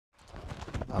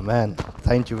Amen.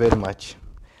 Thank you very much.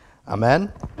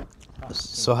 Amen.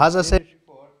 So as I said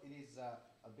before, it is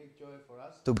a big joy for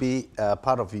us to be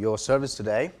part of your service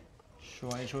today. Svo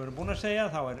eins og við erum búin að segja,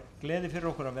 þá gleði fyrir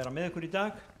okkur að vera með ykkur í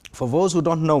dag. For those who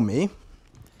don't know me,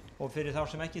 Og fyrir þá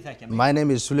sem ekki þekkja mig. my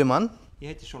name is Souleymane.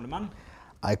 Ég heiti Souleymane,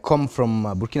 I come from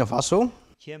Burkina Faso,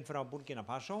 kem frá Burkina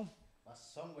Faso,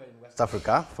 somewhere in West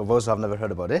Africa, for those who have never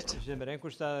heard about it. sem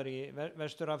einhvers staðar í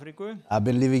Vestur-Afríku. I've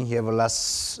been living here for the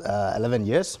last 11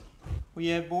 years. Og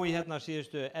ég hef búið hérna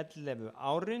síðustu 11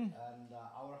 árin. And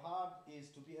our heart is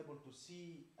to be able to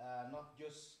see not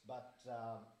just, but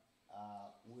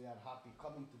we are happy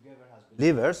coming together as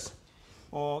believers.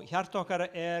 Og hjart okkar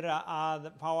að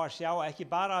fá að sjá ekki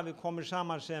bara að við komum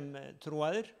saman sem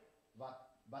trúaðir,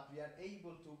 But we are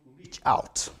able to reach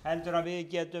out heldur að við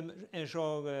getum eins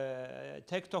og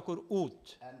tekt okkur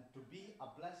út and to be a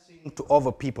blessing to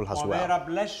other people as og well. vera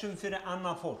blessum fyrir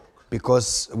annað fólk.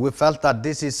 Because we felt that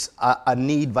this is a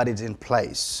need that is in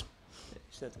place.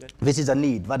 This is a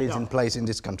need that is in place in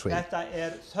this country. Þetta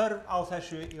þörf á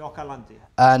þessu í okkar landi.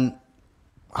 And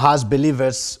as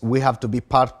believers, we have to be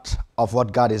part of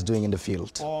what God is doing in the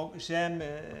field. Og sem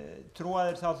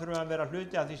trúaðir þá þurfum við að vera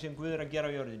hluti af því sem Guð að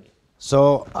gera á jörðinni.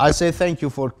 So I say thank you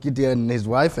for Gideon and his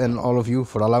wife and all of you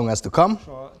for allowing us to come.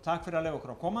 Svo takk fyrir að leyfa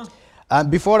okkur að koma.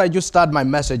 And before I just start my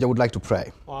message, I would like to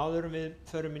pray. Og áður en við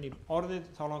förum inn í orðið,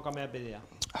 þá langar mig að biðja.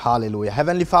 Hallelujah.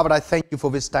 Heavenly Father, I thank you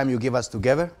for this time you give us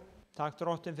together. Takk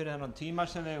Drottinn fyrir þennan tíma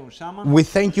sem við eigum saman. We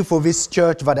thank you for this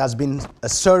church that has been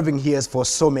serving here for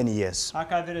so many years.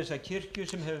 Takk fyrir þessa kirkju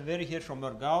sem hefur verið hér frá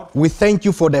mörg ár. We thank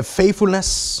you for their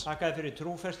faithfulness. Takk fyrir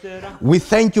trúfestu þeirra. We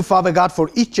thank you, Father God, for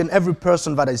each and every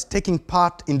person that is taking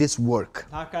part in this work.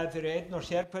 Takk fyrir einn og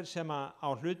sérhvern sem á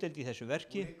hlutdeild í þessu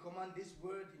verki. We command this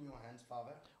word in your hands,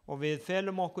 Father. Og við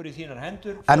felum okkur í þínar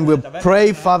hendur. And we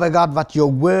pray, Father God, that your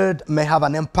word may have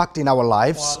an impact in our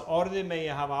lives. Og að orðið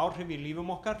megi hafa áhrif í lífum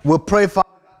okkar. We pray,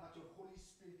 Father God, that your Holy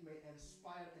Spirit may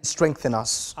inspire and strengthen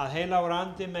us. Að heilagur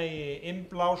andi megi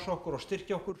innblása okkur og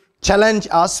styrkja okkur.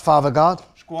 Challenge us, Father God,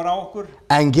 Skora okkur.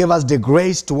 and give us the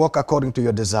grace to walk according to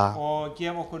your desire. Og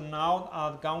gefa okkur náð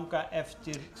að ganga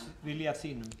eftir vilja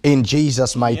þínum. In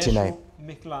Jesus' mighty name.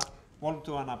 Jesú mikla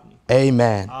volduga nafni.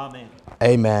 Amen. Amen.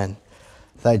 Amen.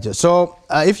 Thank you. So,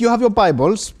 if you have your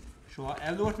Bibles, Svo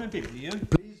ef þú ert með Biblíu,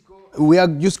 we are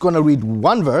just going to read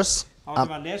one verse þá ætlum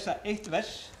við að lesa eitt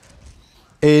vers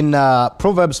in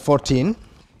Proverbs 14,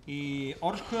 í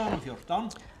Orðskviðanum 14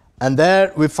 and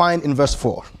there we find in verse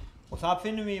 4. og það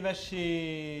finnum við í versi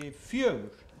 4.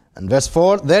 And verse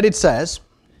 4, there it says,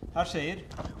 Þar segir,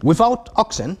 without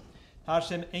oxen, þar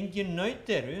sem engin naut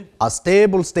eru, a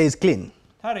stable stays clean,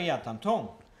 þar jatan tóm.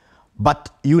 but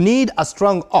you need a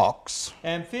strong ox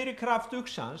En fyrir kraft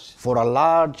uxans for a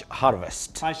large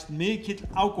harvest. fæst mikill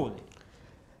ágóði.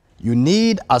 You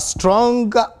need a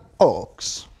strong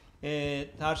ox.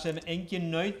 Þar sem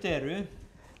engin naut eru,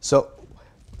 So,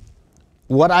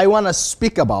 what I want to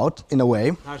speak about, in a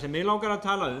way, þar sem mig langar að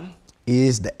tala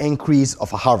is the increase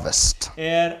of a harvest.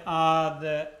 að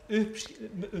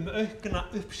aukna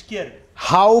uppskeru.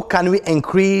 How can we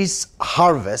increase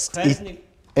harvest Hvernig,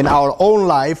 in our own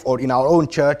life or in our own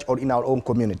church or in our own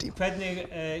community? hvernig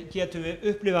getum við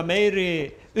upplifa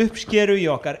meiri uppskeru í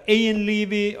okkar eigin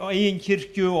lífi og eigin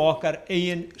kirkju og okkar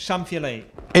eigin samfélagi?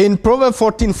 In Proverbs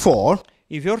 14:4,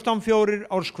 Í 14:4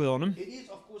 Orðskviðunum, it is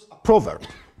of course a proverb.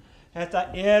 þetta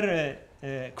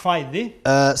kvæði.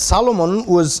 Solomon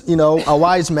was, a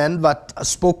wise man that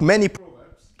spoke many proverbs.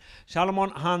 Salomon,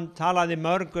 hann talaði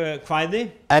mörg kvæði.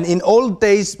 And in old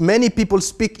days, many people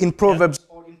speak in proverbs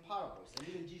or in parables. And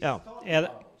even Jesus Já, taught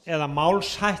about eða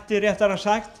málshættir réttara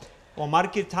sagt, og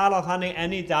margir tala þannig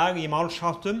enn í dag í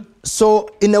málsháttum. So,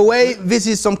 in a way, this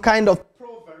is some kind of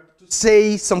proverb to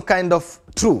say some kind of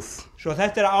truth. Svo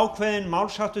þetta ákveðin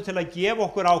málsháttur til að gefa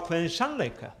okkur ákveðin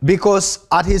sannleika. Because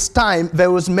at his time, there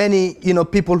was many,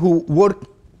 people who work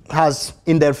as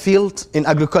in their field in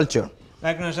agriculture.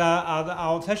 Vegna þess að á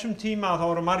þessum tíma þá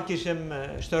voru margir sem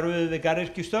störfuðu við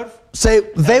garðyrkjustörf. So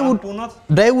landbúnað.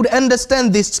 they would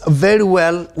understand this very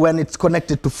well when it's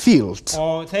connected to field.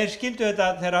 Og þeir skildu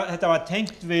þetta þegar þetta var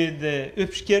tengt við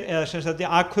uppsker eða sem sagt í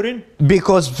akurinn.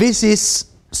 Because this is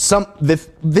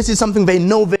something they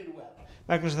know very well.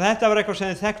 Vegna þess að þetta var eitthvað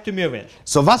sem þeir þekktu mjög vel.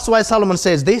 So that's why Solomon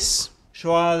says this.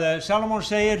 Svo að Salomon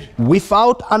segir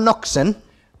Without an oxen,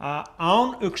 að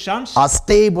án uxans a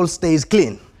stable stays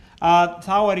clean. að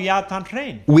þá jatan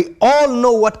hrein. We all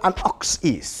know what an ox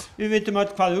is. Við vitum öll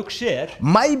hvað uxi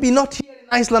Maybe not here in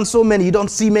Iceland so many. You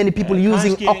don't see many people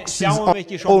using oxes sjáum on við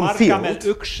ekki their svo own marga með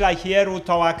field. uxa hér út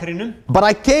á akrinum. But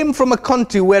I came from a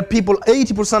country where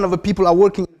 80% of the people are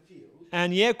working in the field.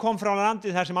 En ég kom frá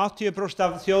landi þar sem 80%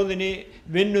 af þjóðinni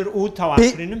vinnur út á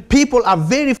akrinum. People are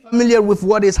very familiar with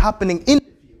what is happening in.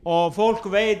 Og fólk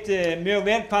veit mjög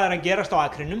vel hvað að gerast á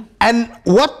akrinum. And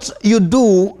what you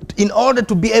do in order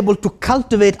to be able to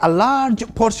cultivate a large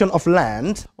portion of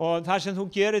land. Og það sem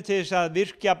þú gerir til þess að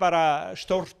virkja bara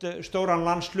stóran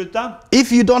landsluta.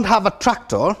 If you don't have a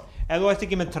tractor. Ef þú ert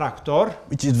ekki með traktor,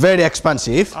 which is very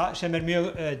expensive, sem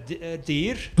mjög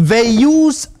dýr, they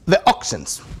use the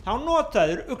oxens. Þá nota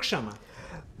þeir uxana.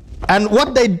 And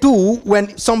what they do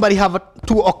when somebody have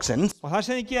two oxen, og það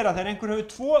sem þeir gera þegar einhver hefur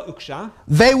 2 uxa,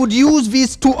 they would use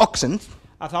these 2 oxen,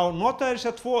 að þá nota þeir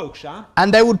þessa 2 uxa,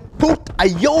 and they would put a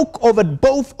yoke over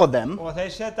both of them, og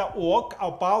þeir setja ok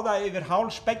á báða yfir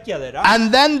háls beggja þeirra,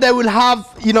 and then they will have,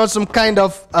 some kind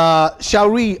of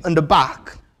shari on the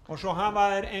back. Og svo hafa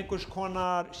þeir einhvers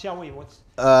konar shari,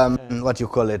 what you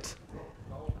call it?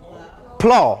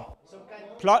 Plow.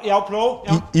 Já, plow.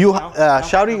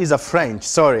 Shari is a French,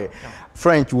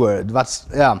 French word. That's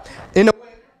In a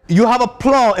way, you have a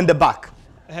plow in the back.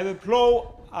 Hefur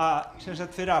plow sem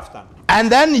sagt fyrir aftan.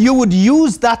 And then you would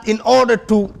use that in order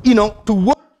to, to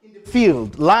work in the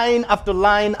field, line after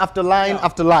line after line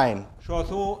after line. Svo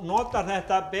þú notar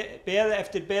þetta beð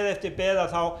eftir beð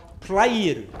að þá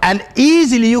plægir. And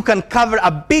easily you can cover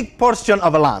a big portion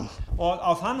of a land. Og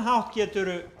á þann hátt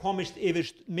getur komist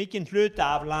yfir mikinn hluta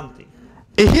af landi.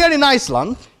 Here in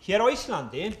Iceland, hér á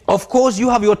Íslandi, of course you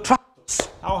have your tractors.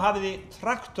 Þá hafið þið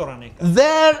traktoran ykkar.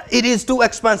 There it is too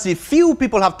expensive. Few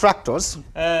people have tractors.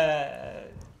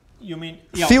 You mean?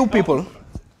 Few people.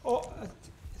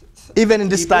 Even in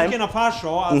this time. Í Burkina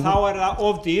Faso þá það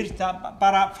of dýrt,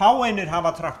 bara fáeinir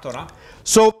hafa traktora.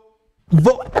 So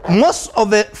most of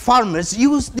the farmers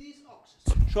use these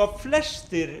oxen. Svo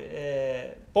flestir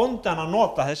bóndana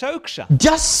nota þessa uxa.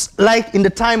 Just like in the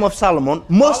time of Solomon,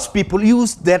 most people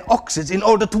use their oxen in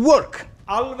order to work.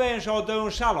 Alveg eins og á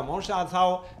dögum Salomons að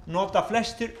þá nota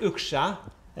flestir uxa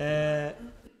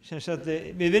sem sagt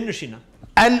við vinnu sína.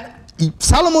 And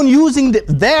Solomon using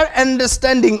their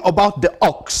understanding about the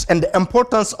ox and the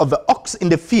importance of the ox in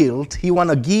the field, he want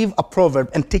to give a proverb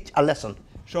and teach a lesson.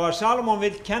 Svo að Salomon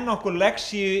vill kenna okkur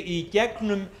leksíu í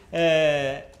gegnum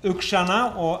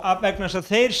uxana og vegna þess að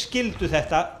þeir skildu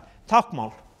þetta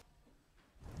tákmál.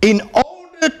 In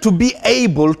order to be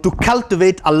able to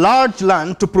cultivate a large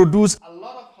land to produce a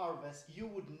lot of harvest, you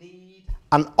would need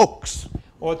an ox.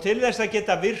 Og til þess að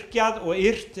geta virkjað og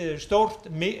yrt stórt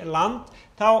land,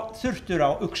 þá þurftur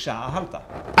á uxa að halda.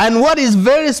 And what is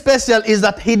very special is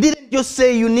that he didn't just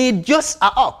say you need just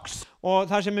an ox. Og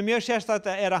það sem mjög sérstakt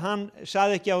að hann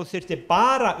sagði ekki að þú þyrfti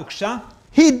bara uxa.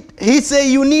 He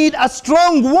say you need a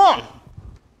strong one.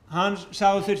 Hann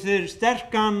sagði þú þyrftir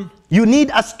sterkan. You need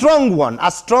a strong one,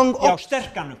 a strong ox. Já,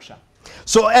 sterkan uxa.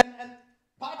 So and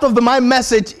part of my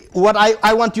message, what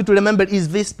I want you to remember is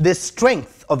the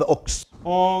strength of the ox.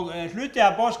 Og hluti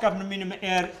af boðskapnum mínum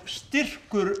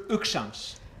styrkur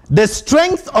uxans. The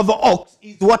strength of the ox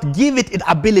is what give it its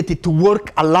ability to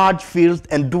work a large field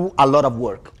and do a lot of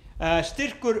work.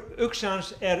 Styrkur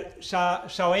uxans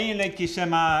sá eiginleiki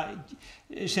sem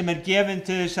gefinn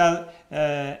til þess að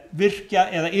virkja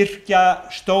eða yrkja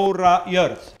stóra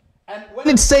jörð. And when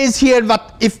it says here that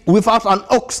if without an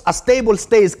ox a stable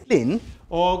stays clean,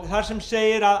 og þar sem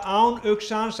segir að án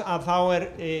uxans að þá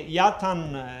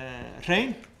jatan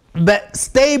hrein. But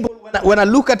stable, when I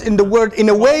look at in the word, in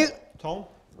a way,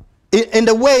 in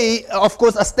the way, of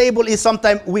course, a stable is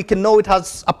sometimes we can know it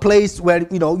has a place where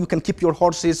you can keep your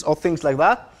horses or things like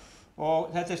that.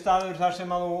 Og þetta staður þar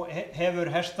sem að þú hefur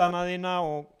hestana þína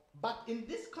og. But in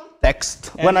this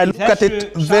context, when I look at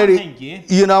it very,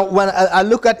 when I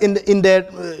look at in the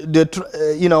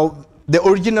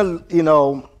original,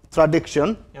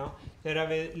 tradition. Já, þegar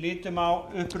við lítum á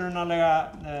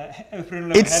upprunalega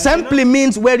it simply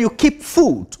means where you keep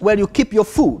food, where you keep your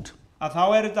food. Að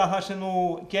þá þetta það sem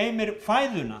þú geymir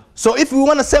fæðuna. So if we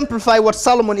want to simplify what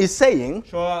Solomon is saying,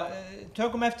 svo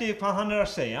tökum eftir hvað hann að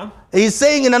segja. He's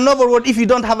saying in another word, if you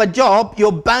don't have a job,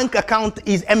 your bank account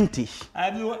is empty.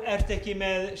 Ef þú ert ekki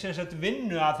með sem sagt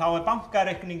vinnu að þá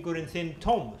bankareikningurinn þinn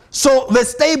tóm. So the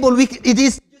stable, it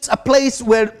is just a place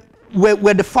where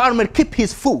the farmer keep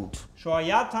his food. Svo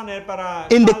jatan bara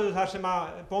staður þar sem að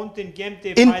bóndinn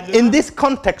gemdi fæðuna. In this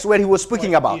context where he was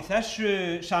speaking about. Í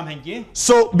þessu samhengi.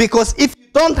 So because if you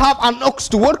don't have an ox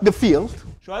to work the field,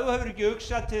 svo ef þú hefur ekki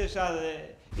uxa til þess að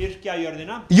yrkja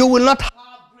jörðina, you will not have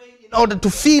grain in order to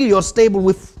fill your stable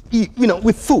with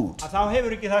with food. Að þá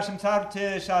hefur ekki það sem þarf til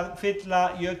þess að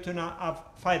fylla jötuna af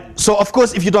fæðu. So of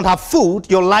course if you don't have food,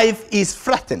 your life is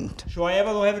threatened. Svo ef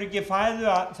þú hefur ekki fæðu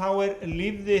þá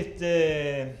líf þitt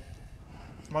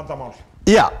vandamál.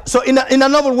 Yeah, so in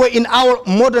another way, in our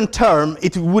modern term,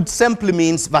 it would simply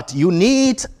means that you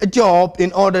need a job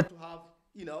in order to have,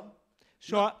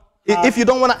 Svo if you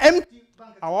don't want to empty.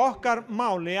 á okkar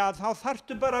máli að þá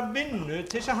þarftu bara vinnu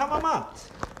til þess að hafa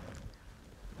mat.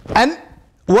 And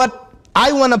what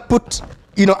I want to put,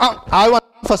 I want to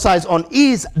emphasize on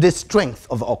is the strength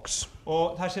of the ox.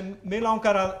 Og það sem mig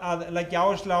langar að leggja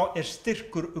áherslu á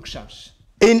styrkur uxans.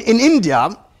 In India,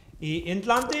 Í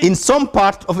Indlandi, in some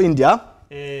part of India,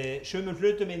 sumum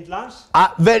hlutum Indlands,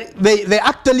 they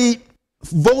actually,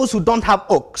 those who don't have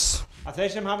ox, að þeir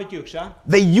sem hafa ekki uxa,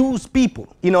 they use people,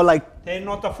 like, þeir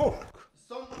nota fólk.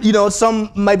 some,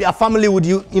 maybe a family would,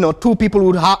 two people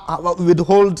would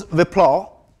hold the plow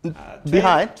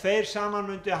behind. Tveir saman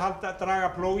myndi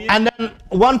draga plógin. And then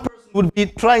one person would be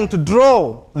trying to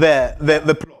draw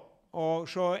the plow. Og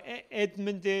svo einn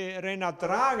myndi reyna að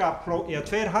draga plógin,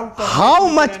 tveir halda. How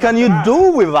much can you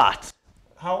do with that?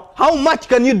 How much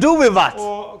can you do with that?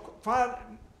 Og hvað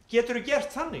geturðu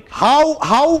gert þannig? How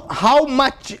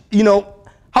much,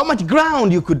 how much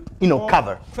ground you could,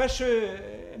 cover? Hversu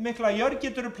mikla jörð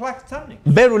geturðu plagt þannig?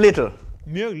 Very little.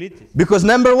 Mjög lítið. Because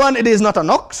number one, it is not an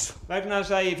ox. Vegna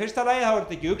þess að í fyrsta lagi þá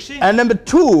þetta ekki uxi. And number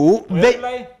two,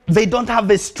 they don't have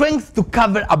the strength to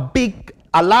cover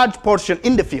a large portion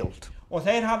in the field. Og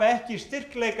þeir hafa ekki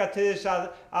styrkleika til þess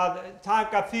að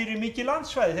taka fyrir mikið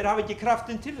landsvæði. Þeir hafa ekki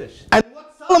kraftinn til þess. And what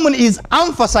Solomon is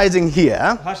emphasizing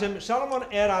here Það sem Salomon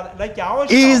að leggja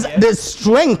áherslu is á the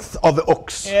strength of the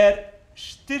ox.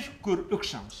 Styrkur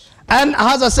uxans. And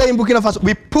as I say in Burkina Faso,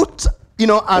 we put,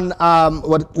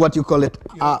 what you call it,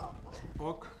 a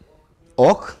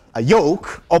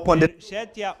yoke upon the.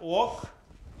 Setja ok.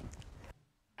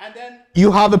 And then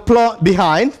you have a plow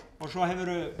behind. Og svo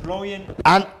hefur plógin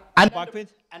bakvið.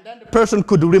 And then the person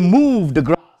could remove the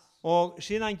grass. Og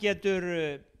síðan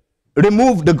getur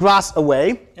remove the grass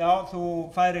away. Já,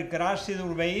 þú færir grasið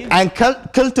úr vegi. And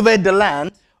cultivate the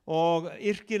land. Og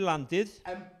yrkir landið.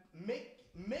 And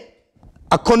make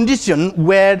a condition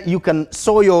where you can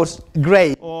sow your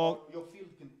grain. Og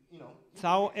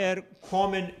þá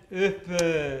komin upp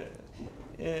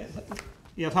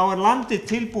þá landið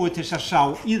tilbúið til að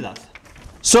sá í það.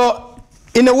 So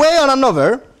in a way or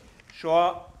another,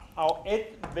 svo á einn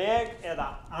veg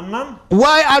eða annan.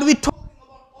 Why are we talking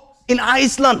about ox in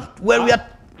Iceland where we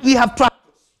have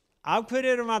tractors? Af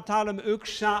hverju erum við að tala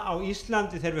uxa á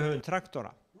Íslandi þegar við höfum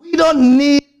traktora? We don't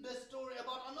need the story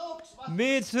about an ox.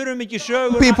 Við þurfum ekki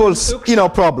sögur people's,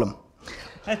 problem.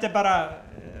 Þetta bara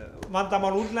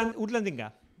vandamál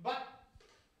útlendinga. But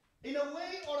in a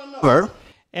way or another,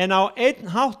 en á einn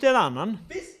hátt eða annan,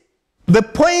 the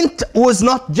point was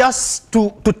not just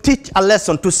to teach a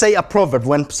lesson, to say a proverb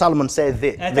when Solomon said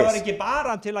this. Þetta var ekki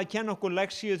bara til að kenna okkur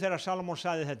leksíu þegar Salomon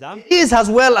sagði þetta. It is as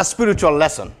well a spiritual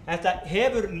lesson. Þetta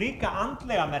hefur líka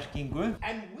andlega merkingu.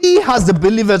 And we as the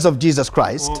believers of Jesus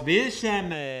Christ, og við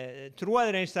sem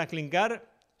trúaðir einstaklingar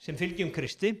sem fylgjum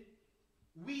Kristi,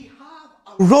 we have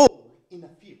a role in a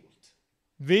field.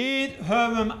 Við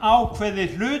höfum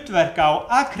ákveðið hlutverk á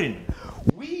akrinu.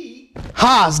 We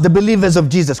as the believers of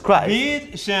Jesus Christ,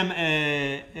 við sem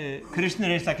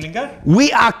kristnir einstaklingar,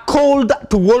 we are called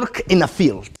to work in a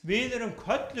field. Við erum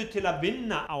kölluð til að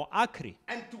vinna á akri.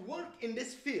 And to work in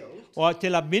this field, og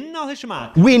til að vinna á þessum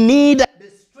akri, we need the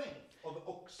strength of the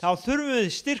ox. Þá þurfum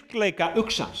við styrkleika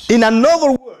uxans. In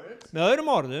another word, með öðrum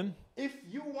orðum, if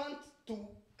you want to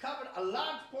cover a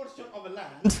large portion of a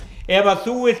land, ef að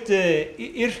þú vilt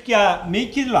yrkja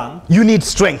mikið land, you need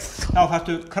strength. Þá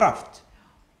þarftu kraft.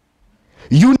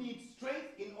 You need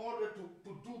strength in order to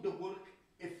do the work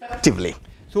effectively.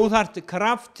 Þú þarft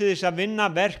kraft til þess að vinna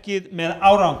verkið með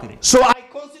árangri. So I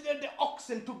consider the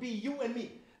oxen to be you and me.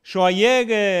 Svo að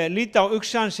ég líti á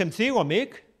uxan sem þig og mig.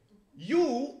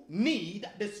 You need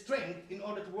the strength in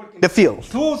order to work in the field.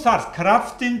 Þú þarft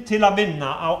kraftin til að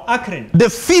vinna á akrinu. The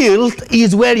field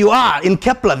is where you are in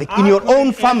Keflavík, in your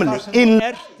own family, in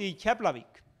í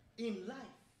Keflavík,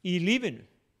 í lífinu.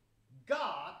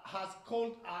 God has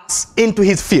called us into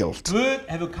his field. Guð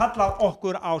hefur kallað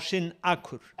okkur á sinn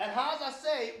akur. And as I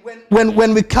say,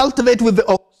 when we cultivate with the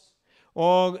ox,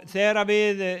 og þegar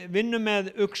við vinnum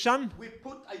með uxan, we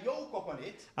put a yoke upon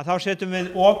it. Að þá setjum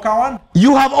við ok á hann.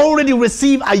 You have already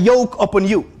received a yoke upon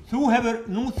you. Þú hefur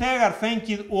nú þegar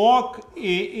fengið ok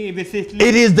yfir þitt líf.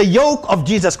 It is the yoke of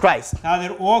Jesus Christ.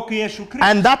 Það ok Jesú Krist.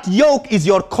 And that yoke is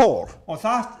your call. Og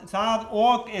það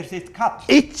ok þitt kall.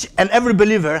 Each and every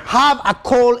believer have a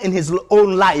call in his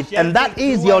own life, and that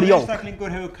is your yoke.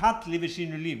 Einstaklingur hefur kall yfir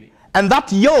sínu lífi. And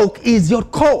that yoke is your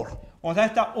call. Og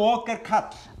þetta ok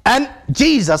kall. And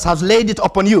Jesus has laid it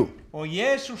upon you. Og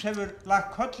Jesus hefur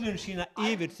lagt köllun sína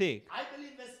yfir þig. I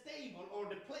believe the stable or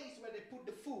the place where they put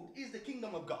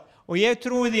Og ég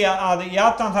trúi því að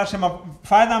Jatan þar sem að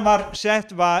fæðan var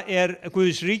sett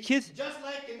Guðs ríkið. Just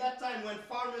like in that time when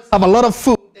farmers have a lot of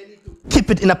food, they need to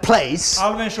keep it in a place.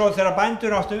 Alveg eins og þegar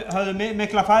bændur höfðu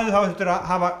mikla fæðu þá þurftu að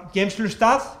hafa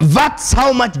geymslustað. That's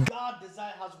how much God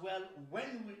desires as well.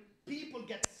 When people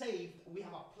get saved, we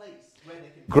have a place where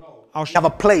they can grow. We have a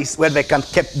place where they can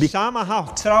be. Sama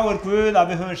hátt þráir Guð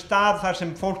að við höfum stað þar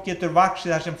sem fólk getur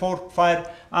vaxið, þar sem fólk fær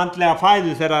andlega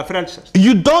fæðu þegar það frelsast.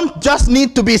 You don't just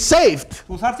need to be saved.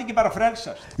 Þú þarft ekki bara að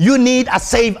frelsast. You need a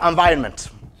safe environment.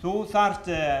 Þú þarft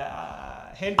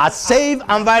a safe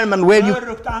environment where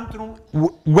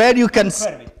you can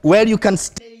stay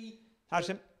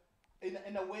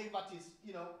in a way that is,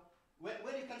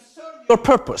 where you can serve your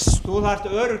purpose. Þú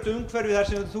þarft öruggt umhverfi þar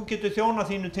sem þú getur þjónað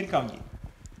þínu tilgangi.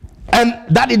 And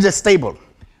that is stable.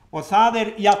 Og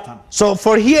það Jatan. So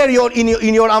for here you're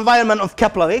in your environment of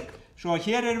Keflavík. Svo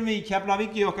hér erum við í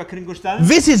Keflavík í okkar kringumstæðum.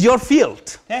 This is your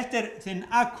field. Þetta þinn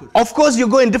akur. Of course you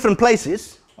go in different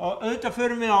places. Og auðvitað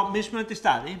förum við á mismunandi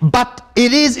staði. But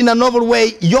it is in another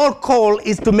way your call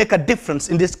is to make a difference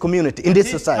in this community, in this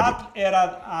society. Þitt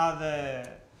kall að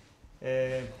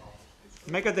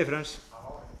make a difference.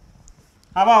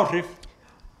 Hafa áhrif.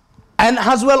 And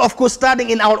as well, of course, starting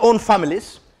in our own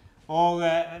families. Og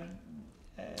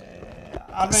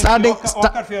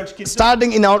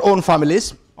starting in our own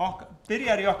families.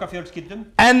 Byrjar í okkar fjölskyldum.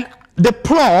 And the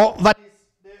plow that is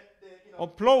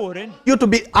og plóurinn. You to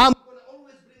be. I'm going to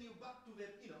always bring you back to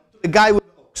the guy with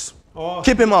the ox.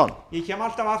 Keep him on. Ég kem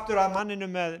alltaf aftur að manninu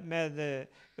með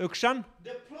Uxinn.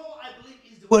 The plow, I believe,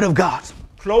 is the word of God.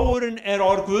 Plóurinn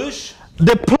orð Guðs.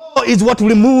 The plow is what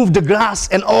remove the grass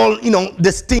and all,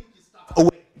 the stinky stuff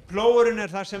away. Plóurinn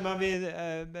það sem að við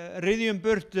ryðjum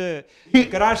burt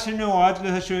grasinu og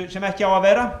öllu þessu sem ekki á að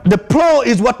vera. The plow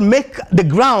is what make the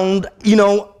ground,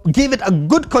 give it a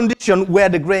good condition where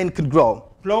the grain could grow.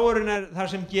 Plóurinn það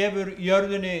sem gefur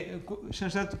jörðinni sem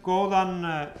sagt góðan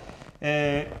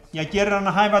gerir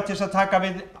hana hæfa til að taka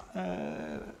við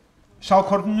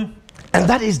sákorninu. And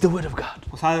that is the word of God.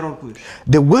 Og það orð Guðs.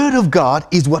 The word of God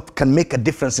is what can make a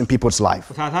difference in people's life.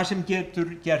 Og það sem getur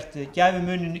gert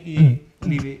gæfumuninn í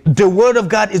lífi. The word of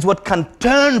God is what can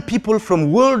turn people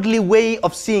from worldly way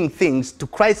of seeing things to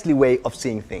Christly way of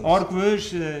seeing things. Orð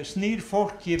Guðs snýr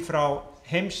fólki frá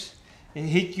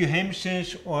hyggju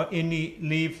heimsins og inn í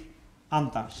líf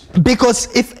andans. Because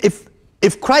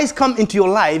if Christ come into your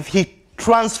life, he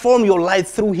transform your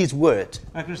life through his word.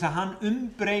 Vegna þess að hann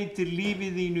umbreytir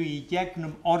lífið þínu í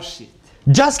gegnum orð sitt.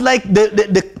 Just like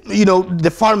the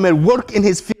farmer work in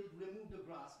his field, remove the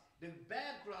grass. The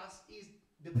bad grass is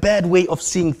the bad way of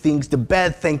seeing things, the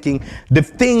bad thinking, the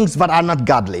things that are not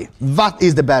godly. That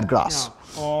is the bad grass.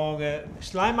 Já, og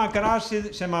slæma grasið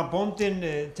sem að bóndinn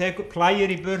plægir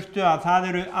í burtu, að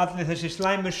það allir þessi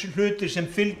slæmu hlutir sem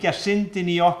fylgja syndin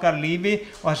í okkar lífi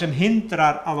og það sem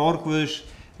hindrar að orð Guðs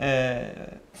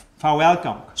fái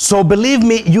aðgang. So believe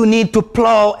me, you need to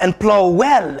plow and plow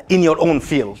well in your own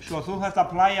field. Svo þú þarft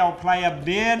að plæja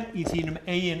vel í þínum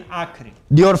eigin akri.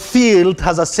 Your field,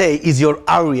 as I say, is your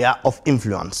area of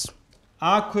influence.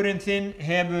 Akurinn þinn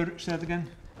hefur, say that again?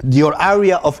 Your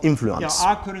area of influence.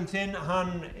 Já, akurinn þinn,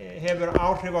 hann hefur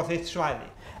áhrif á þitt svæði.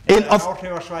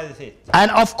 Áhrif á svæði þitt.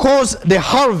 And of course, the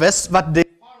harvest that the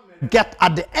farmer get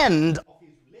at the end of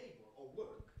his labor or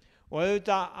work. Og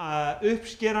auðvitað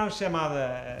uppskeran sem að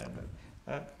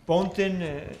bóndinn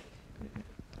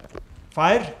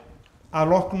fær að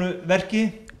loknu verki.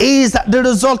 Is that the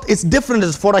result is different.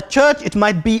 For a church, it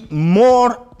might be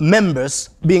more members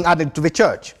being added to the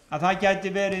church. Að það gæti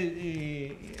verið,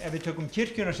 ef við tökum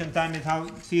kirkjuna sem dæmi, þá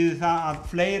þýðir það að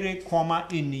fleiri koma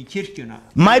inn í kirkjuna.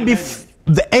 Might be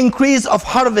the increase of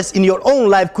harvest in your own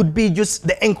life could be just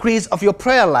the increase of your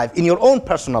prayer life, in your own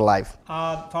personal life.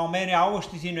 Að fá meiri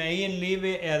ávöxt í þínu eigin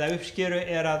lífi eða uppskeru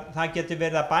að það geti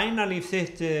verið að bænalíf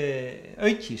þitt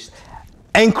aukist.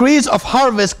 Increase of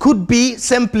harvest could be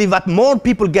simply that more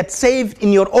people get saved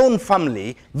in your own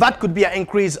family. That could be an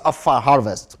increase of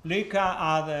harvest. Líka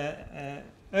að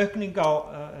aukning á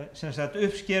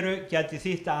uppskeru geti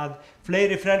þýtt að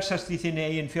fleiri frelsast í þinni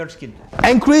eigin fjölskyldu.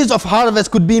 Increase of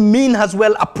harvest could be mean as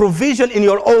well a provision in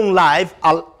your own life,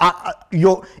 in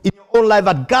your own life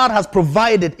that God has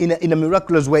provided in a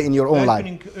miraculous way in your own life.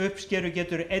 Aukning uppskeru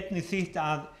getur einnig þýtt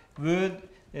að Guð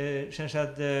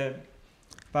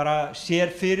bara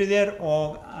sér fyrir þér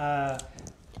og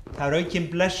það aukin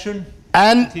blessun.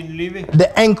 And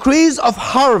the increase of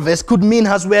harvest could mean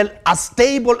as well a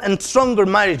stable and stronger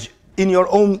marriage in your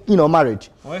own, marriage.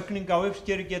 Og aukning á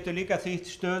uppskeru getur líka þýtt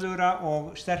stöðugra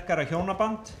og sterkara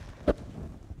hjónaband.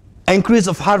 Increase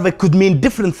of harvest could mean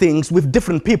different things with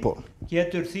different people.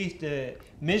 Getur þýtt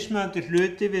mismunandi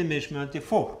hluti við mismunandi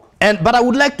fólk. But I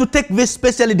would like to take this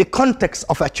especially the context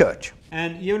of a church.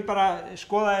 En ég vil bara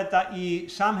skoða þetta í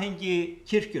samhengi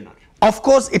kirkjunar. Of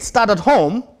course, it starts at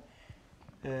home.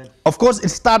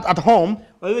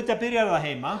 Auðvitað byrjar það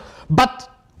heima. But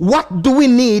what do we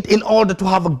need in order to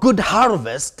have a good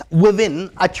harvest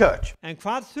within a church? En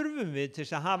hvað þurfum við til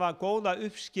að hafa góða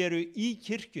uppskeru í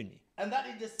kirkjunni? And that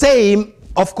is the same,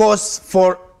 of course,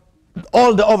 for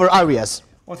all the other areas.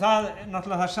 Og það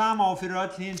náttúrulega það sama á fyrir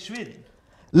öll hin sviðin.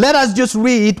 Let us just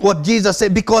read what Jesus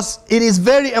said, because it is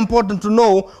very important to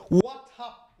know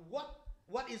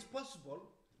what is possible.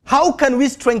 How can we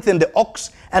strengthen the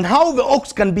ox, and how the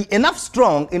ox can be enough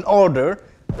strong in order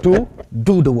to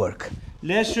do the work.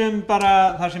 Lesum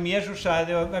bara það sem Jesús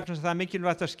sagði, og vegna það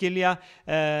mikilvægt að skilja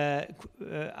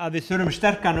að við þurfum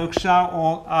sterkan uxa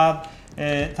og að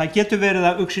það getur verið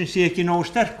að uxinn sé ekki nógu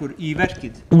sterkur í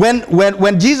verkið.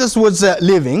 When Jesus was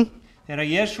living, þegar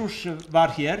Jesús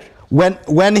var hér,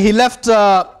 when he left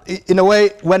in a way,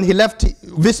 when he left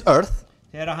this earth,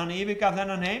 þegar hann yfirgaf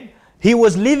þennan heim, he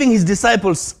was leaving his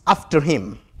disciples after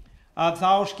him. Að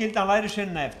þá skildi hann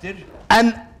lærisveinana eftir.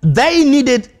 And they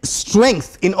needed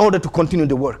strength in order to continue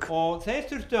the work. Og þeir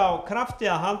þurftu á krafti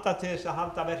að halda til þess að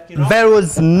halda verkinu. There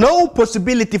was no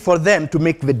possibility for them to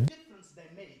make the difference they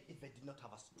made if they did not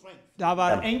have a strength. Það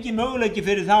var engin möguleiki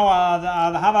fyrir þá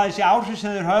að hafa þessi áhrif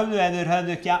sem þeir höfðu ef þeir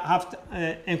höfðu ekki haft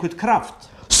einhvern kraft.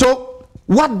 So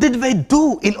what did they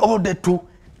do in order to,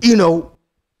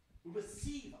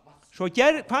 receive? Svo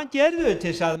hvað gerðu þau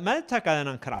til þess að meðtaka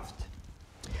þennan kraft?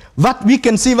 What we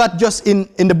can see that just in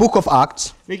the book of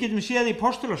Acts. Við getum séð í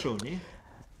Postulasögunni.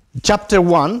 Chapter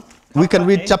 1. We can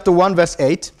read chapter 1 verse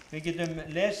 8. Við getum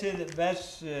lesið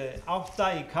vers 8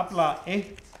 í kapla 1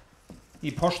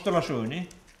 í Postulasögunni.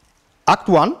 Act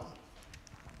 1.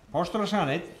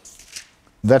 Postulasögun 1.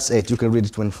 Verse 8. You can read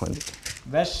it when you find it.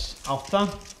 Vers 8.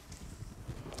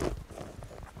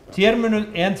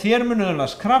 En þér munu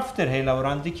öðlast kraft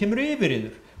heilagur andi kemur yfir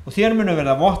yður, og þér munu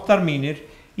verða vottar mínir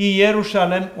í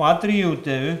Jerúsalem og allri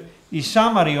Júdeu, í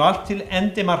Samaríu og allt til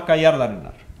endimarka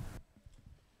jarðarinnar.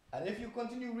 And if you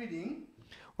continue reading,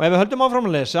 og ef við höldum áfram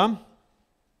að lesa,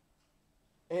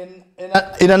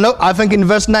 I think in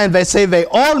verse 9 they say they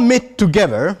all met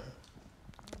together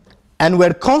and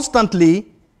were constantly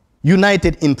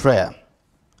united in prayer.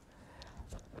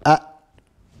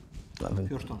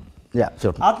 14. Yeah,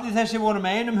 14. Allir þessi voru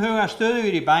með einum huga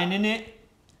stöðugir í bæninni,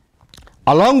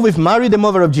 along with Mary, the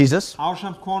mother of Jesus,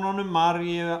 ásamt konunum,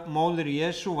 Maríu, móðir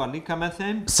Jesú, var líka með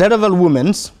þeim, several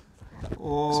women,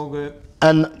 og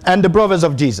and the brothers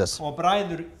of Jesus. og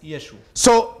bræður Jesú.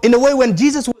 So in a way, when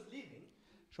Jesus was leaving,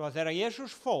 Svo þegar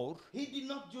Jesús fór, he did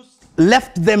not just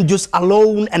left them just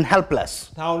alone and helpless,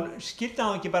 þá skildi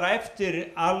hann ekki bara eftir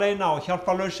aleina og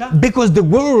hjálparlausa, because the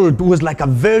world was like a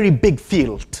very big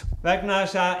field. Vegna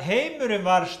þess að heimurinn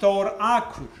var stór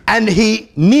akur. And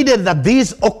he needed that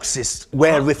these oxes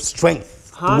were with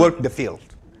strength to work the field.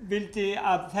 Vildi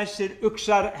að þessir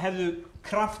uxar hefðu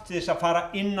kraft til þess að fara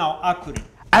inn á akurinn.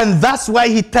 And that's why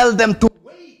he tells them to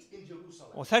wait in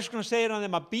Jerusalem. Og þess vegna segir hann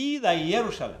þeim að bíða í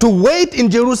Jerúsalem. To wait in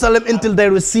Jerusalem until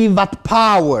they receive that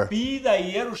power. Bíða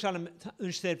í Jerúsalem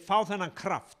uns þeir fá þennan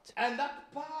kraft. And that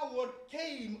power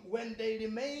came when they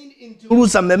remained in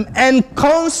Jerusalem and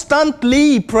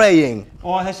constantly praying.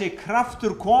 Og þessi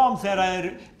kraftur kom þegar þeir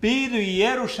biðu í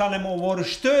Jerúsalem og voru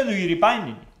stöðugir í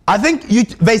bæninni. I think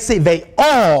they say they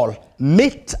all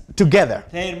met together.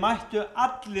 Þeir mættu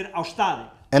allir á staðinn.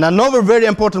 And another very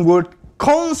important word,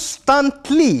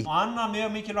 constantly. Og annað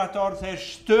mjög mikilvægt orð, þeir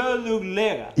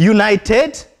stöðuglega.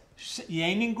 United í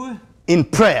einingu in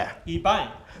prayer. Í bæn.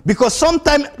 Because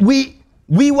sometimes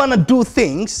we want to do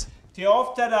things, því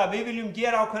oft það við viljum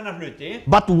gera ákveðna hluti,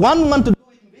 but one want to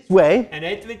do it in this way, en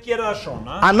einn vill gera það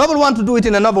svona, another want to do it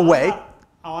in another way,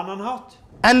 á annan hátt.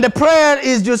 And the prayer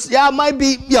is just, might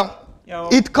be,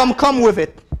 it come with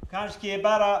it. Kannski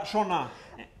bara svona.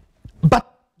 But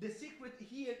the secret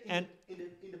here in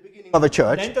the beginning of the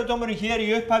church, leyndardómurinn hér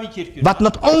í upphafi kirkjunnar, but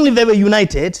not only they were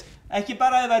united, ekki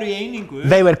bara þeir væru í einingu,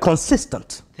 they were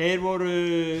consistent. Þeir voru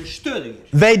stöðugir.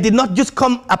 They did not just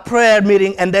come a prayer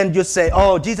meeting and then just say,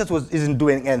 Jesus isn't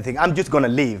doing anything, I'm just going to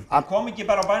leave. Kom ekki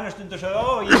bara á bænastund og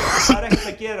sagði, það er ekkert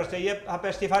að gerast, það er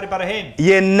best ég fari bara heim.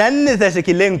 Ég nenni þess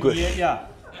ekki lengur.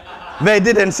 They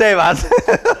didn't say that.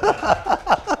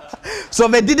 So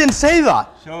they didn't say that.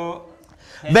 So,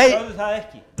 þeir sögðu það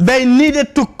ekki. They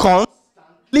needed to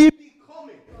constantly be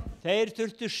coming. Þeir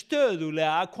þurftu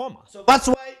stöðuglega að koma. So that's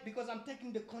why, because I'm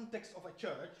taking the context of a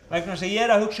church, vegna þess að ég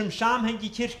að hugsa samhengi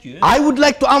kirkju, I would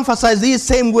like to emphasize this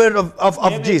same word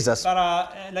of Jesus. Bara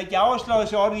leggja áherslu á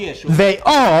þessi orð Jesú. They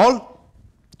all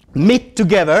meet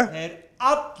together þeir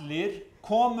allir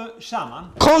komu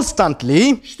saman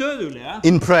constantly stöðulega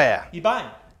in prayer. í bæn.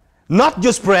 Not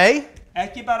just pray,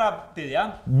 Ekki bara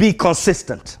biðja, be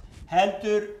consistent.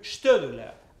 heldur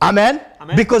stöðulega. Amen?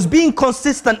 Amen. Because being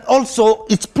consistent also,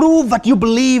 it's proof that you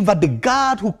believe that the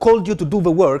God who called you to do the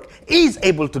work is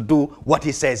able to do what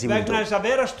he says he will do. Vegna þess að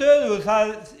vera stöðugur,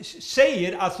 það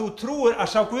segir að þú trúir að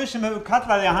sá Guð sem hefur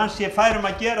kallað þig að hann sé fær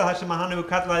að gera það sem hann hefur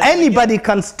kallað þig að gera. Anybody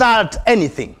can start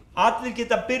anything. Allir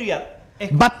geta byrjað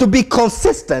eitthvað. But to be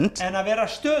consistent, En að vera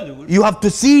stöðugur, you have to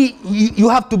see, you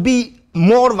have to be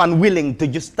more than willing to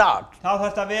just start. þá þarf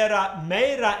þetta að vera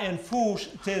meira en fús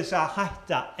til þess að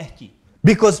hætta ekki.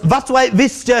 Because that's why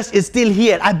this church is still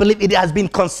here. I believe it has been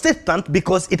consistent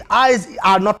because its eyes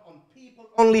are not on people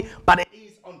only, but it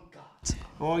is on God.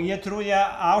 Og ég trúi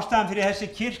að ástæðan fyrir þessi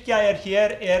kirkja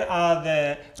hér að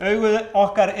augu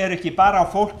okkar ekki bara á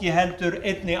fólki heldur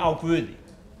einnig á Guði.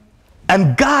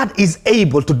 And God is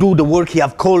able to do the work he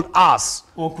has called us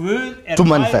Og Guð to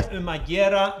manifest. að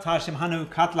gera það sem hann hefur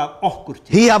kallað okkur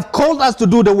til. He has called us to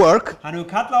do the work, Hann hefur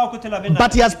kallað okkur til að vinna.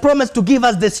 but he has promised to give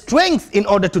us the strength in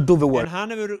order to do the En work. hann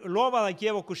hefur lofað að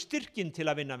gefa okkur styrkinn til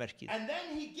að vinna verkið. And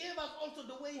then he gave us also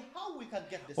the way how we can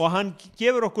get this Og hann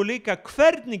gefur okkur líka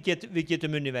hvernig við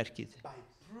getum unni verkið. by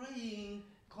praying,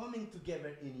 coming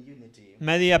together in unity.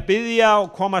 Með því að biðja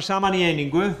og koma saman í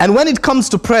einingu. And when it comes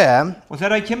to prayer, Og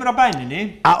þegar það kemur á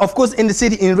bæninni, of course in the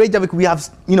city in Reykjavik we have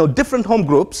different home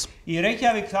groups. í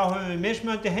Reykjavík þá höfum við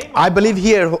mismunandi heima. I believe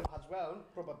here as well,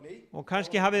 probably. Og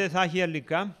kannski hafið þið það hér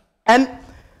líka.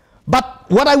 But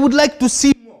what I would like to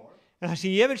see more, En það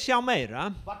sem ég vil sjá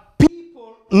meira, but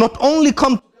people not only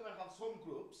come together and have home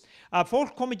groups, að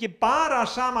fólk kom ekki bara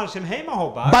saman sem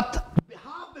heimahópar, but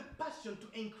have a passion to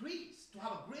increase, to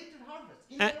have a greater harvest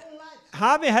in their own lives.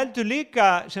 hafi heldur líka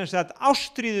sem sagt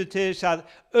ástríðu til þess að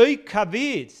auka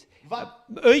við,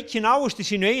 aukin ávist í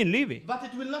sínu eigin lífi. But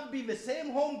it will not be the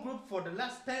same home group for the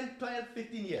last 10, 12,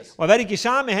 15 years. Og verði ekki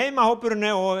sami heimahópurinn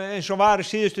og eins og var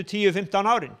síðustu 10-15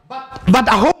 árin. But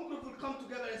a home group will come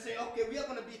together and say, okay, we are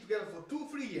going to be together for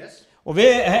 2-3 years. Og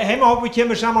heimahópur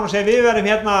kemur saman og segir við verðum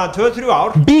hérna 2-3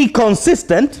 ár Be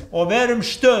consistent. og verum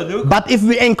stöðug. But if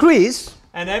we increase,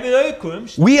 En ef við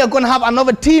aukumst, we are going to have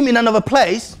another team in another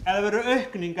place. eða verður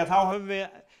aukninga, þá höfum við,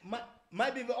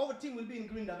 Maybe the other team will be in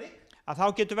Grindavik. að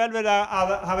þá getur vel verið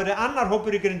að það verði annar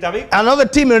hópur í Grindavík, Another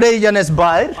team in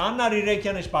Reykjanesbær. annar í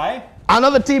Reykjanesbæ,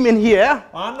 Another team in here.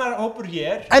 og annar hópur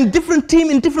hér, And different team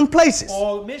in different places.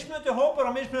 og mismunandi hópur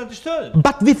á mismunandi stöðum.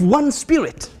 But with one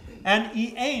spirit. En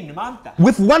í einum anda,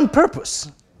 With one purpose.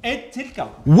 einn tilgang,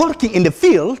 Working in the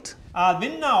field að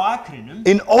vinna á akrinum,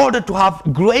 in order to have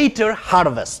greater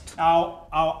harvest. á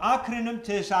akrinum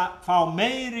til þess að fá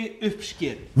meiri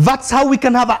uppsker. That's how we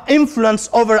can have an influence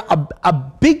over a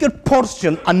bigger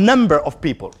portion, a number of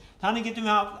people. Þannig getum við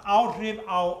haft áhrif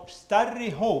á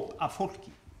stærri hóp af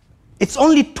fólki. It's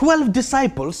only 12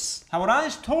 disciples Það voru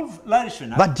aðeins 12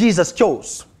 lærisveinar that Jesus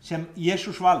chose. sem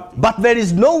Jesús valdi. But there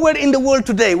is nowhere in the world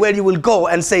today where you will go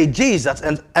and say Jesus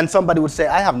and somebody would say,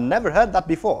 I have never heard that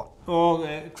before. Og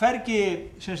hvergi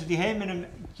sem sagt í heiminum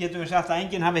getum við sagt að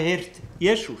enginn hafi heyrt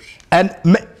Jesús. And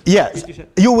yes,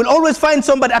 you will always find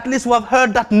somebody at least who have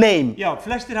heard that name. Já,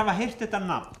 flestir hafa heyrt þetta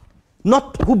nafn.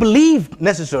 Not who believed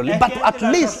necessarily, but at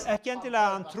least. Ekki endilega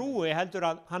að hann trúi, heldur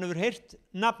að hann hefur heyrt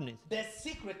nafnið. The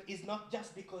secret is not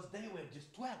just because they were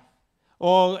just 12.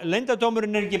 Og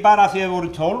leyndardómurinn ekki bara af því að þeir voru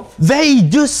 12. They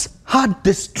just had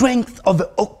the strength of the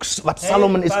ox, what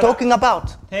Solomon is talking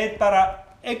about. Þeir bara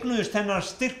eignuðust þennan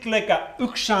styrkleika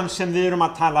Uxinn sem við erum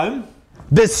að tala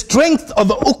The strength of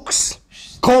the ox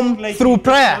come through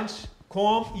prayer.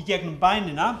 Kom í gegnum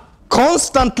bænina.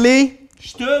 Constantly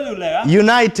Stöðulega.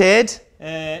 United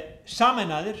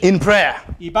Sameinaðir. In prayer.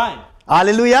 Í bæn.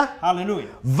 Hallelujah. Hallelujah.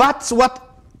 That's what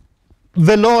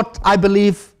the Lord, I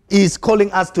believe, is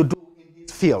calling us to do in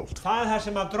His field. Það það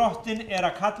sem að Drottinn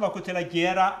að kalla okkur til að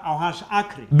gera á hans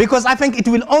akri. Because I think it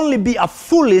will only be a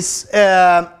foolish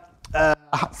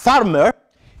farmer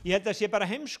Ég held að sé bara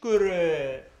heimskur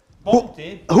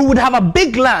bóndi who would have a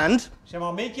big land, sem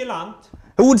á mikið land,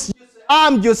 who would say,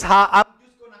 I'm just going to have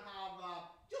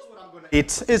just what I'm going to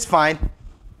eat. It's fine.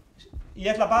 Ég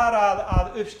ætla bara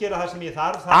að uppskera það sem ég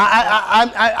þarf.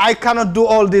 I cannot do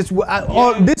all this.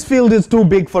 This field is too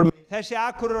big for me. Þessi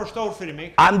akkur stór fyrir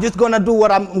mig. I'm just going to do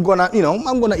what I'm going to,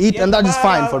 I'm going to eat and that is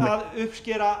fine for me. Ég ætla bara að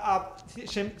uppskera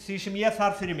því sem ég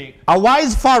þarf fyrir mig. A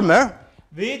wise farmer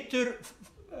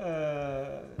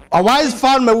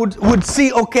would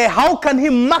see, okay, how can he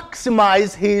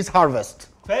maximize his harvest?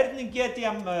 Hvernig get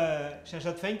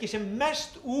ég fengið sem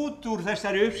mest út úr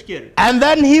þessari uppskeru? And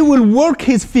then he will work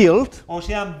his field, Og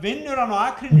síðan vinnur hann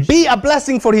á akrinu be a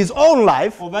blessing for his own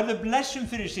life, og verður blessun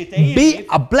fyrir sitt eigið be líf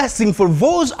a blessing for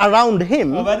those around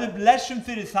him, og verður blessun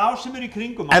fyrir þá sem í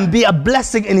kringum hann and be a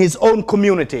blessing in his own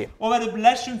community. og verður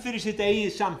blessun fyrir sitt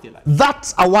eigið samfélag.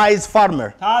 That's a wise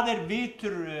farmer. Það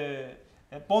vitur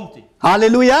bóndi.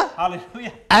 Hallelujah.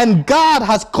 Halleluja. And God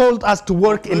has called us to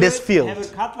work in this field.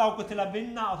 Hefur kallað okkur til að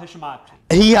vinna á þessum akri.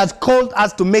 He has called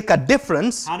us to make a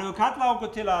difference, Hann hefur kallað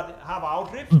okkur til að hafa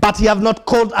áhrif. but he have not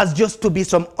called us just to be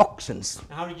some oxens.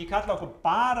 En hann hefur ekki kallað okkur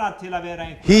bara til að vera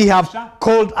He have uksa.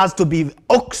 called us to be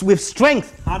ox with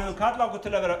strength. Hann hefur kallað okkur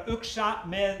til að vera uksa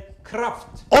með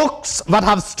kraft. Ox that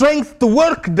have strength to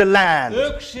work the land.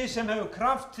 Uxi sem hefur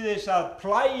kraft til þess að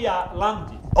plæja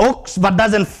landi. Ox that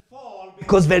doesn't fall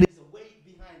because there is a weight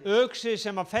behind it. Uxi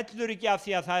sem fellur ekki af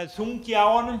því að það þungi á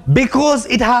honum. Because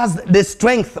it has the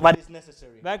strength that is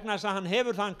necessary. Vegna þess að hann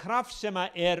hefur þann kraft sem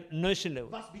nauðsynlegur.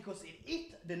 But because it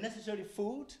eats the necessary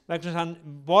food, Vegna þess að hann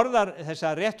borðar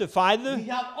þessa réttu fæðu.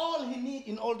 he have all he need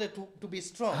in order to be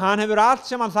strong. Hann hefur allt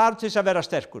sem hann þarf til þess að vera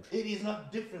sterkur. It is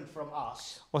not different from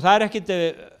us. Og það ekkert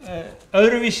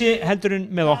öðruvísi heldur en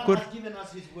með God okkur. has given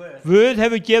us his word. Guð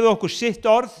hefur gefið okkur sitt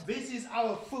orð. This is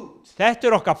our food.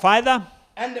 Þetta okkar fæða.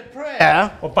 And the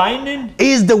prayer Og bænin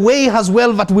is the way as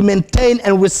well that we maintain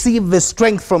and receive the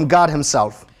strength from God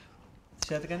himself.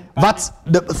 But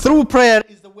through prayer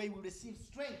is the way we receive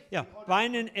strength. Já,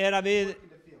 bænin að við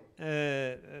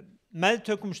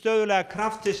meðtökum stöðulega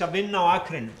kraft til þess að vinna á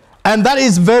akrinu. And that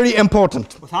is very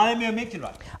important. Og það mjög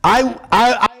mikilvægt.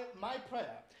 My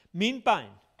prayer Mín bæn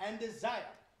and desire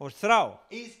og þrá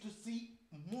is to see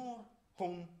more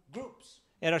home groups.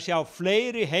 Að sjá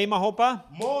fleiri heimahópa,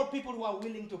 More people who are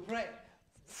willing to pray.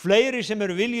 fleiri sem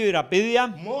viljugir að biðja,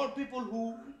 More people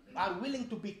who are willing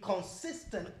to be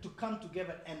consistent to come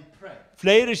together and pray.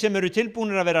 fleiri sem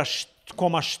tilbúnir að vera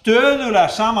koma stöðulega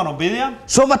saman og biðja,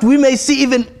 So that we may see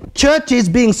even churches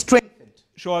being strengthened.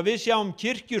 svo að við sjáum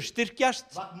kirkjur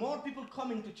styrkjast, But more people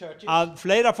coming to churches. að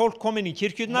fleira fólk komi inn í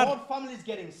kirkjurnar, More families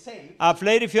getting saved. að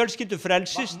fleiri fjölskyldur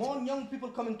frelsist But more young people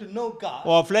coming to know God.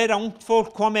 og að fleira ungt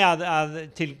fólk komi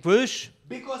til Guðs,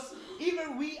 Because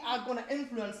either we are going to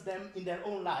influence them in their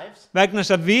own lives. vegna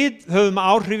þess að við höfum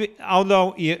áhrif á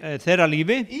þá í þeirra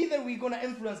lífi. Either we're going to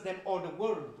influence them or the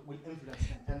world will influence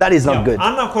them. And that is not good.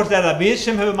 Annarkvort það við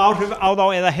sem höfum áhrif á þá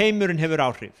eða heimurinn hefur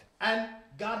áhrif. And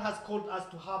God has called us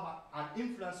to have an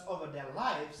influence over their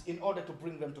lives in order to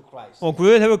bring them to Christ. Og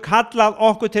Guð hefur kallað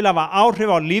okkur til að hafa áhrif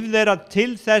á líf þeirra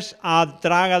til þess að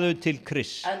draga þau til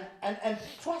Krists. And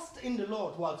trust in the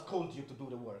Lord who has called you to do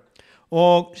the work.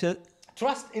 Og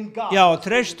Trust in God. já,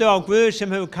 treystu á Guð sem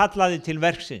hefur kallað þig til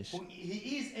verksins.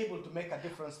 He is able to make a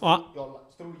difference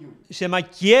through you. Sem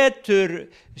að getur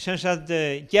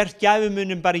gert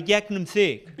gæfumunum bara í gegnum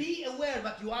þig. Be aware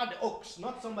that you are the ox,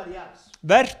 not somebody else.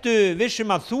 Vertu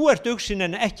vissum að þú ert Uxinn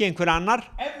en ekki einhver annar.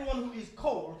 Everyone who is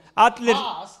called Allir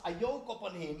has a yoke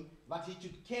upon him that he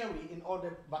should carry in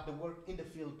order that the work in the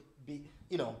field be,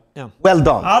 well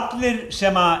done. Allir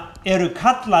sem eru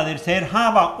kallaðir, þeir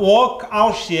hafa ok á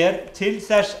sér til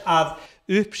þess að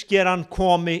uppskeran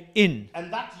komi inn.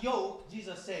 And that yoke,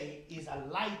 Jesus say, is a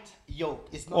light yoke.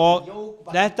 It's not Og a yoke,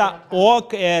 but þetta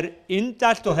ok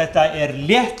indælt og þetta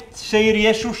létt, segir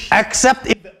Jesús. except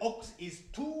if the ox is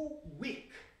too weak.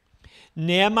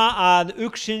 Nema að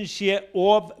Uxinn sé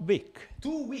of vík.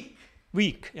 Too weak.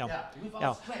 Vík, já. without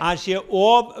Já. strength. Hann sé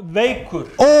of veikur.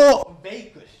 Or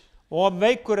vacant. Of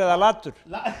veikur eða latur.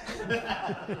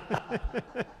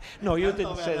 No, you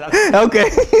didn't say that. Okay.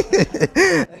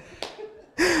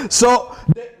 So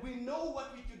we know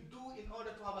what we should do in order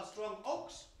to have a strong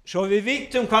ox. Svo við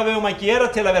vitum hvað við að gera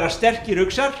til að vera sterkir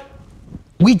uxar.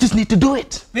 We just need to do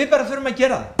it. Við bara þurfum að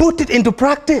gera það. Put it into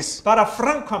practice. Bara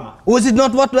framkvæma. Was it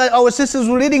not what our sisters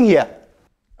were reading here?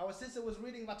 Our sister was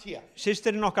reading what here?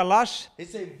 Systerinn okkar las. They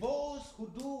say, those who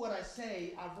do what I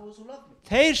say are those who love me.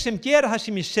 Þeir sem gera það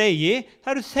sem ég segi,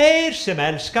 það eru þeir sem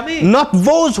elska mig. Not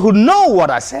those who know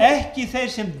what I say. Ekki þeir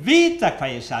sem vita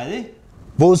hvað ég sagði.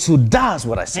 Those who does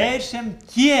what I say. Þeir sem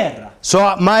gera.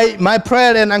 So my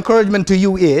prayer and encouragement to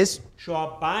you is, Svo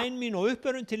að bæn mín og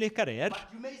uppörun til ykkar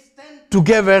you may stand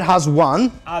together as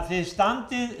one að þið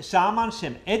standið saman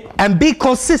sem einn and be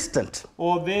consistent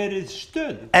og verið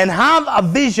stöðu. and have a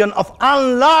vision of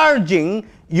enlarging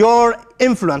your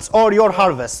influence or your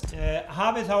harvest.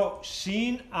 Hafið þá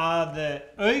sýn að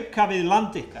auka við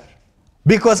land ykkar.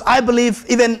 Because I believe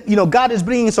even, God is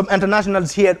bringing some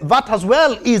internationals here. That as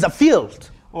well is a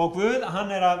field. Og Guð, hann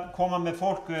að koma með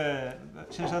fólk,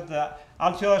 sem sagt,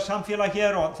 alþjóðarsamfélag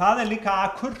hér og það líka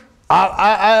akkur.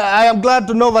 I am glad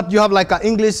to know that you have like an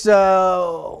English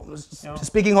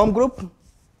speaking home group.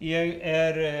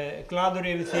 Ég gladur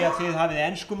yfir því að þið hafið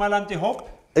enskumælandi hóp.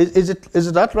 Is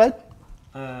it that right?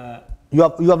 You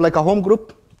have like a home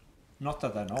group? Not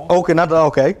that I know. Okay, not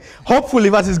okay. Hopefully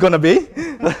what is gonna be.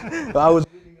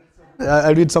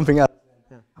 I read something else.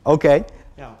 Yeah. Okay.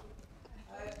 Yeah.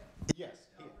 Yes.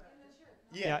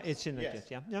 Yeah, it's in the church.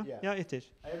 Yeah, it is.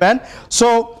 Amen.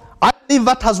 So I believe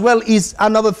that as well is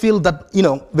another field that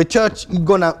the church is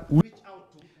gonna reach out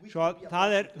to. Svo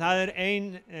það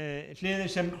ein hliðin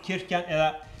sem kirkjan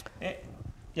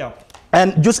já.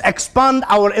 And just expand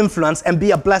our influence and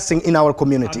be a blessing in our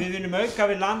community. Við viljum auka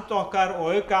við land okkar og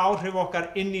auka áhrif okkar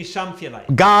inn í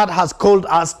samfélagi. God has called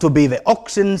us to be the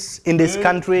Uxinns in this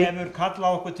country. Hefur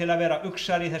kallað okkur til að vera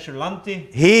uxar í þessu landi.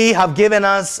 He have given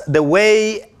us the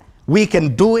way we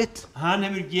can do it. Hann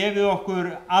hefur gefið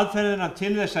okkur aðferðina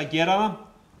til þess að gera það.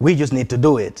 We just need to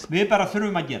do it. Við bara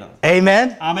þurfum að gera það.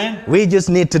 Amen. Amen. We just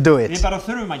need to do it. Við bara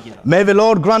þurfum að gera það. May the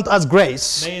Lord grant us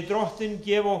grace. Megi Drottinn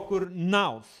gefa okkur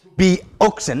náð. Be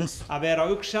Uxinns Að vera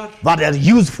uxar that are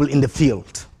useful in the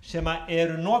field. sem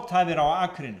eru nothæfir á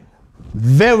akrinu.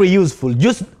 Very useful.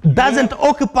 Just doesn't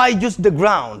occupy just the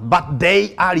ground, but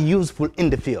they are useful in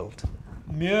the field.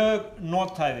 Mjög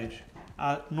nothæfir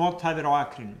á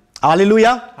akrinu.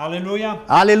 Hallelujah. Halleluja.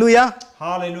 Hallelujah.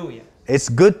 Halleluja. It's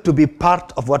good to be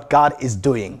part of what God is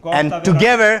doing. And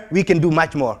together we can do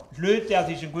much more. Hluti af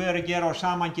því sem Guð að gera og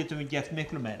saman getum við gert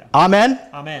miklu meira. Amen.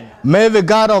 Amen. May the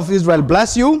God of Israel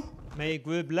bless you. Megi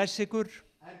Guð bless ykkur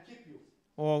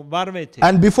og varveiti.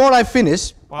 And before I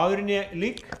finish, Og áður en ég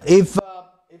lýk, if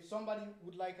somebody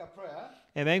would like a prayer,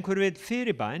 ef einhver vill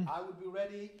fyrirbæn, I would be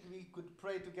ready. We could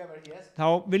pray together, yes.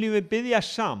 þá viljum við biðja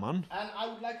saman. And I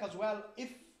would like as well, if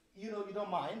you don't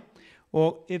mind,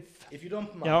 Og if you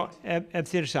don't mind, já, ef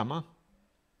þér sama.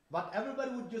 but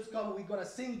everybody would just come. We're gonna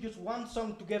sing just one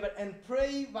song together and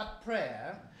pray that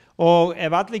prayer. Og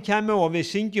ef allir kemur og við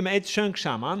syngjum eitt söng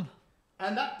saman.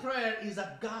 And that prayer is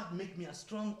that God make me a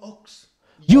strong ox,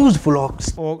 useful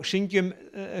ox. Og syngjum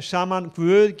saman,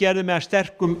 Guð gerði mig að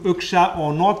sterkum uxa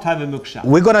og nothæfum uxa.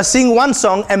 We're gonna sing one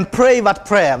song and pray that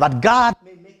prayer that God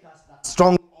may make us that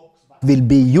strong ox that will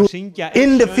be used Syngja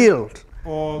in the söng field.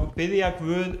 Og biðja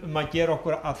Guð að gera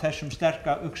okkur að þessum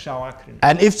sterka uxa á akrinu.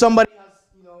 And if somebody has,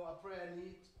 a prayer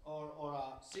need or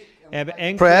a sick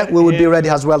Ef prayer, we would be einhver ready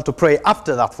as well to pray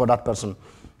after that for that person.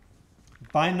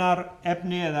 bænar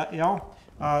efni eða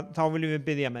þá viljum við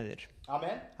biðja með þér.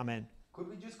 Amen. Amen. Could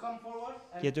we just come forward?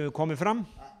 Getum við komið fram?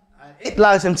 Eitt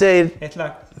lag sem segir, Eitt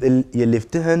lag. ég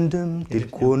lyfti höndum til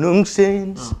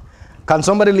konungsins. Can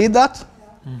somebody lead that?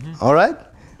 All right.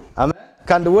 Amen.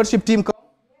 Can the worship team come?